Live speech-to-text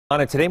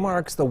Today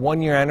marks the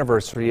one-year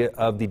anniversary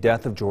of the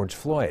death of George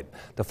Floyd,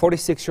 the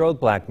 46-year-old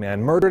black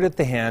man murdered at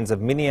the hands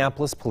of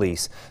Minneapolis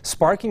police,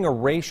 sparking a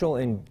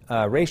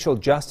racial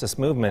justice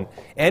movement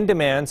and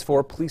demands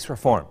for police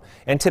reform.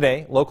 And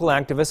today, local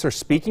activists are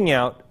speaking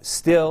out,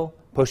 still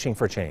pushing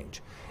for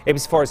change.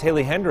 ABC4's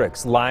Haley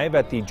Hendricks live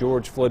at the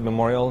George Floyd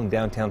Memorial in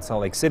downtown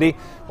Salt Lake City,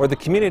 where the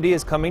community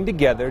is coming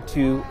together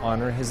to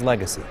honor his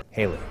legacy.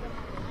 Haley.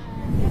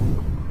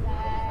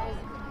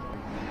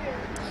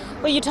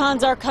 Well,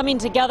 Utahns are coming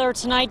together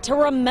tonight to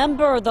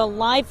remember the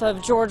life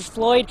of George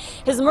Floyd.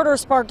 His murder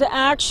sparked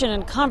action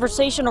and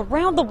conversation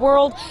around the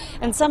world,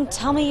 and some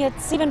tell me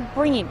it's even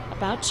bringing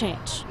about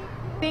change.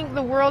 I think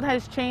the world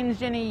has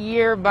changed in a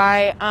year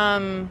by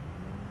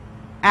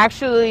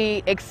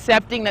actually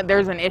accepting that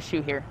there's an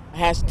issue here.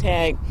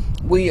 Hashtag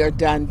we are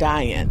done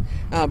dying,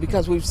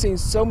 because we've seen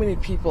so many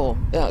people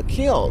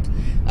killed,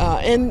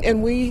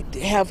 and we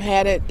have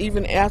had it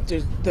even after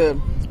the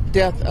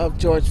death of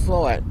George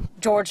Floyd.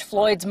 George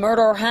Floyd's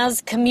murder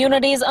has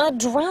communities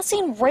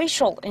addressing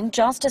racial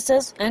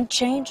injustices and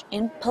change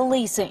in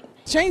policing.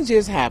 Change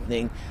is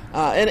happening,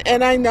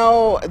 and I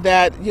know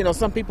that,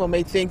 some people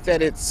may think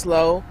that it's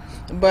slow,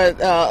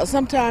 but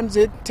sometimes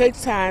it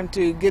takes time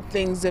to get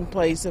things in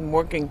place and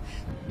working.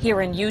 Here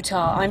in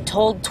Utah, I'm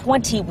told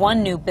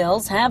 21 new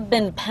bills have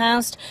been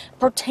passed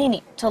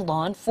pertaining to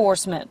law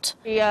enforcement.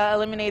 We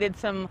eliminated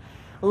some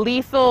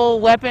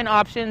lethal weapon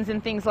options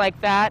and things like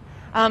that.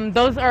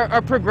 Those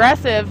are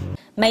progressive.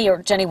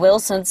 Mayor Jenny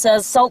Wilson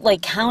says Salt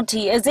Lake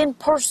County is in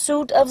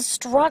pursuit of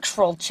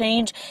structural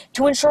change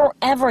to ensure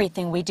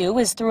everything we do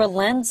is through a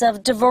lens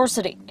of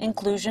diversity,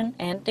 inclusion,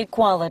 and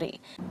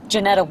equality.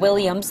 Janetta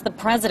Williams, the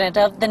president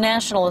of the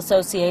National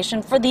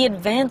Association for the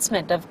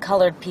Advancement of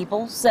Colored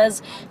People,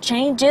 says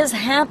change is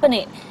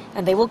happening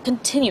and they will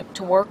continue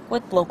to work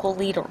with local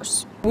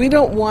leaders. We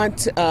don't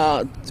want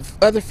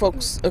other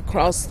folks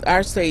across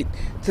our state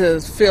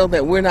to feel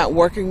that we're not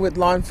working with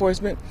law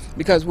enforcement,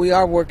 because we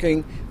are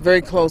working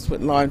very close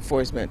with law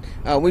enforcement.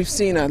 We've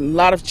seen a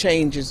lot of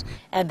changes.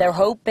 And their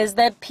hope is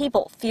that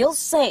people feel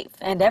safe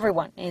and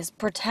everyone is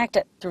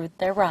protected through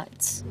their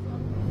rights.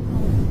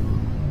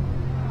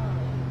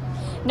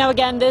 Now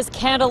again, this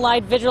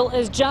candlelight vigil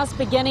is just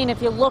beginning.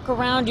 If you look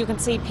around, you can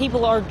see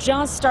people are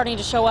just starting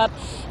to show up.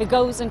 It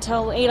goes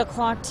until 8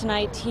 o'clock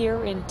tonight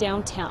here in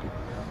downtown.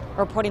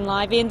 Reporting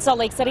live in Salt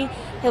Lake City,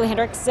 Haley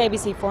Hendricks,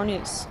 ABC4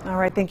 News. All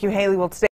right, thank you, Haley. We'll stay